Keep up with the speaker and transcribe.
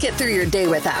Get through your day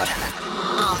without.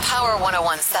 On Power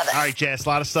 101.7. All right, Jess, a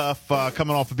lot of stuff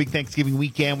coming off a big Thanksgiving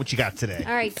weekend. What you got today?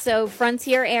 All right, so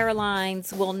Frontier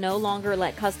Airlines will no longer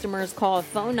let customers call a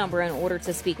phone number in order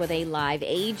to speak with a live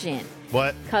agent.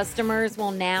 What? Customers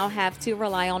will now have to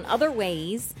rely on other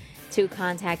ways to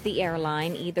contact the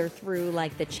airline, either through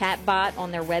like the chat bot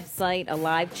on their website, a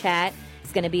live chat.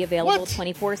 It's going to be available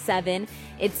 24/7.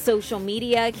 It's social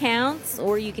media accounts,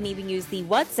 or you can even use the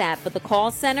WhatsApp, but the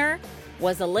call center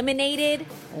was eliminated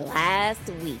last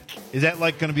week. Is that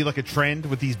like going to be like a trend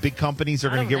with these big companies?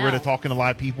 They're going to get rid of know. talking to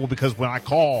live people? Because when I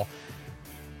call,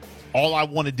 all I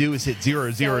want to do is hit 0,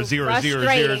 0, 0, 0,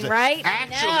 0, 0. Right?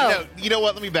 Actually, no. You know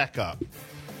what? Let me back up.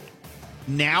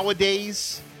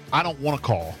 Nowadays, I don't want to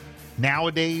call.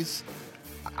 Nowadays,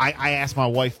 I ask my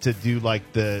wife to do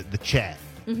like the chat.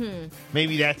 Mm-hmm.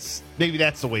 Maybe that's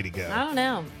the way to go. I don't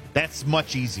know. That's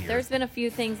much easier. There's been a few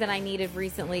things that I needed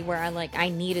recently where I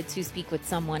needed to speak with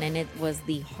someone, and it was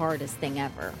the hardest thing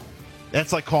ever.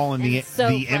 That's like calling the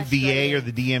MVA or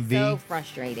the DMV. So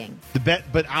frustrating.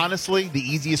 But honestly, the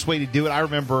easiest way to do it, I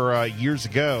remember years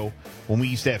ago when we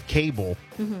used to have cable,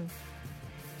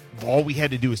 all we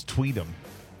had to do is tweet them.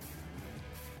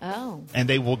 Oh. And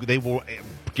they will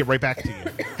get right back to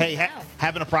you. Hey,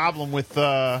 having a problem with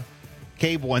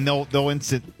cable, and they'll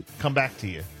instant come back to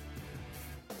you.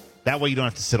 That way you don't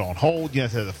have to sit on hold. You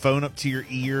don't have to have the phone up to your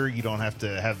ear. You don't have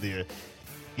to have the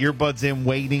earbuds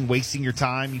in wasting your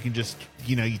time. You can just,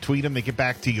 you tweet them, they get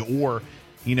back to you. Or,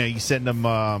 you send them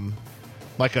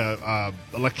like a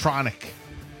electronic.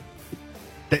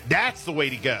 That's the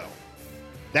way to go.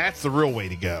 That's the real way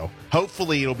to go.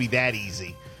 Hopefully it'll be that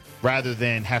easy rather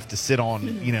than have to sit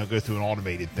on, go through an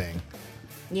automated thing.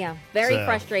 Yeah, very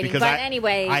frustrating. But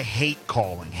anyway, I hate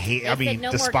calling.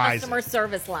 No despise more customer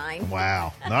service line.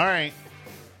 Wow. All right.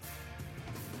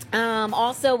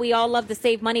 Also, we all love to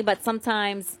save money, but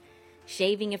sometimes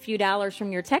shaving a few dollars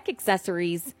from your tech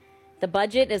accessories, the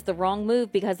budget is the wrong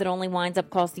move because it only winds up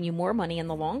costing you more money in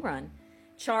the long run.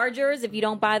 Chargers, if you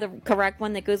don't buy the correct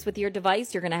one that goes with your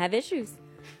device, you're going to have issues.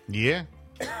 Yeah.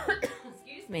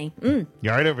 Excuse me.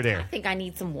 You're right over there. I think I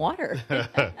need some water.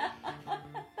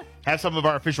 Have some of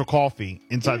our official coffee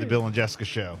inside the Bill and Jessica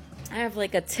show. I have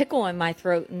like a tickle in my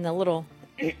throat and a little...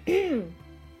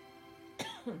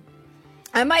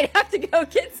 I might have to go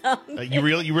get some. You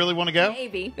really want to go?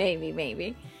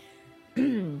 Maybe.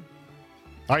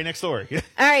 All right, next story. All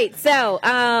right, so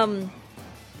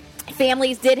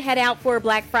families did head out for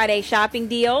Black Friday shopping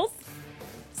deals.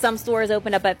 Some stores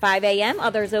opened up at 5 a.m.,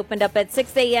 others opened up at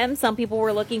 6 a.m. Some people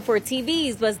were looking for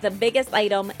TVs, was the biggest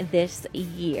item this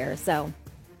year. So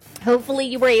hopefully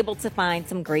you were able to find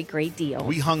some great deals.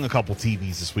 We hung a couple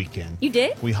TVs this weekend. You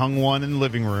did? We hung one in the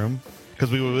living room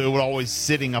because it would always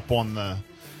sitting up on the,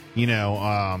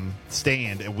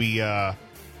 stand. And we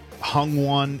hung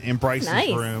one in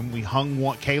Bryce's room. We hung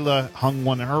one. Kayla hung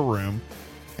one in her room.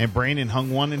 And Brandon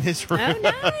hung one in his room.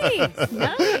 Oh,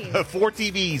 nice. 4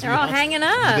 TVs. They're all hanging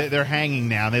up. They're hanging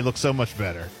now. And they look so much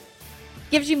better.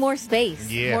 Gives you more space,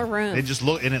 more room. It just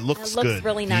looks good. It looks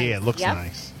really nice. Yeah, it looks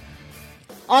nice.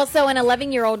 Also, an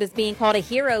 11-year-old is being called a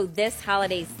hero this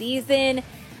holiday season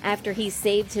after he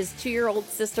saved his 2-year-old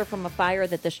sister from a fire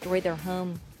that destroyed their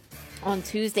home on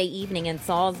Tuesday evening in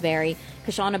Salisbury.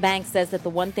 Kashana Banks says that the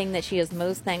one thing that she is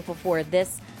most thankful for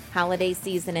this holiday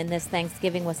season and this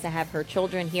Thanksgiving was to have her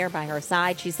children here by her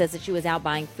side. She says that she was out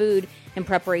buying food in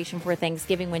preparation for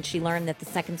Thanksgiving when she learned that the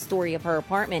second story of her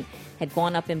apartment had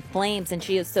gone up in flames, and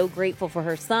she is so grateful for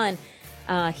her son.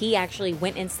 He actually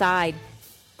went inside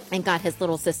and got his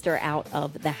little sister out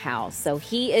of the house. So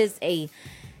he is a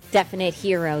definite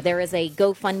hero. There is a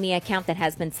GoFundMe account that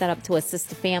has been set up to assist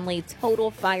the family.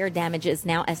 Total fire damage is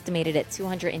now estimated at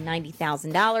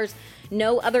 $290,000.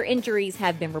 No other injuries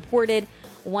have been reported.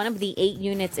 One of the 8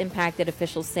 units impacted,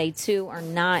 officials say 2 are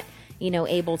not,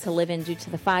 able to live in due to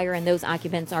the fire, and those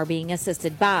occupants are being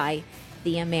assisted by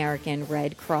the American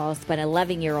Red Cross. But an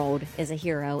 11-year-old is a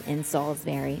hero in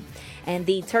Salisbury. And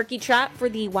the turkey trot for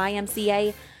the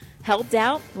YMCA helped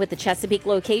out with the Chesapeake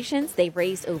locations. They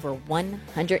raised over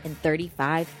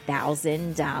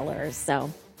 $135,000. So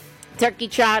turkey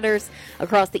trotters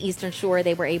across the Eastern Shore,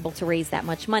 they were able to raise that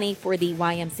much money for the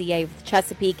YMCA of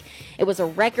Chesapeake. It was a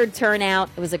record turnout.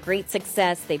 It was a great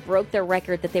success. They broke their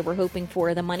record that they were hoping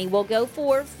for. The money will go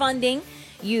for funding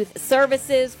youth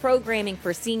services, programming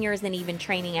for seniors, and even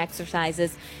training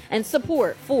exercises and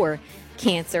support for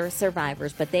cancer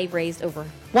survivors. But they raised over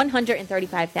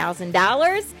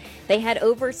 $135,000. They had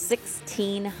over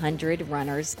 1,600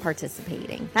 runners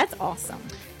participating. That's awesome.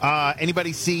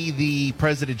 Anybody see the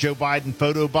President Joe Biden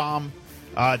photo bomb?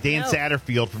 Dan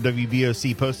Satterfield from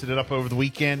WBOC posted it up over the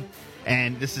weekend.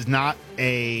 And this is not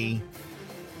a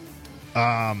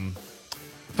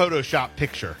Photoshop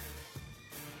picture.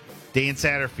 Dan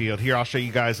Satterfield. Here, I'll show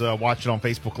you guys watch it on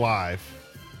Facebook Live.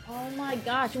 Oh, my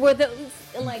gosh. Were those,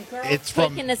 like, girls It's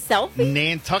taking a selfie?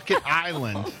 Nantucket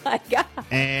Island. Oh, my God.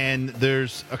 And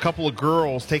there's a couple of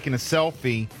girls taking a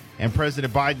selfie, and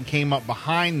President Biden came up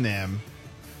behind them.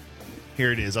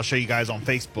 Here it is. I'll show you guys on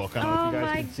Facebook. I don't know if you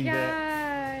guys can see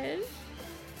that.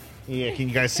 Yeah, can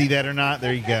you guys see that or not?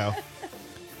 There you go.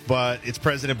 But it's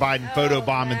President Biden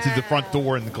photobombing through the front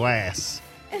door in the glass.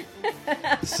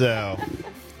 So,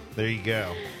 there you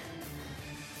go.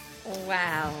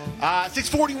 Wow.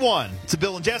 6:41. It's a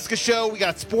Bill and Jessica show. We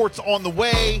got sports on the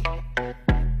way.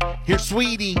 Here's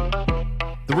Sweetie,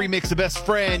 the remix of Best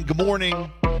Friend. Good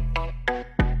morning.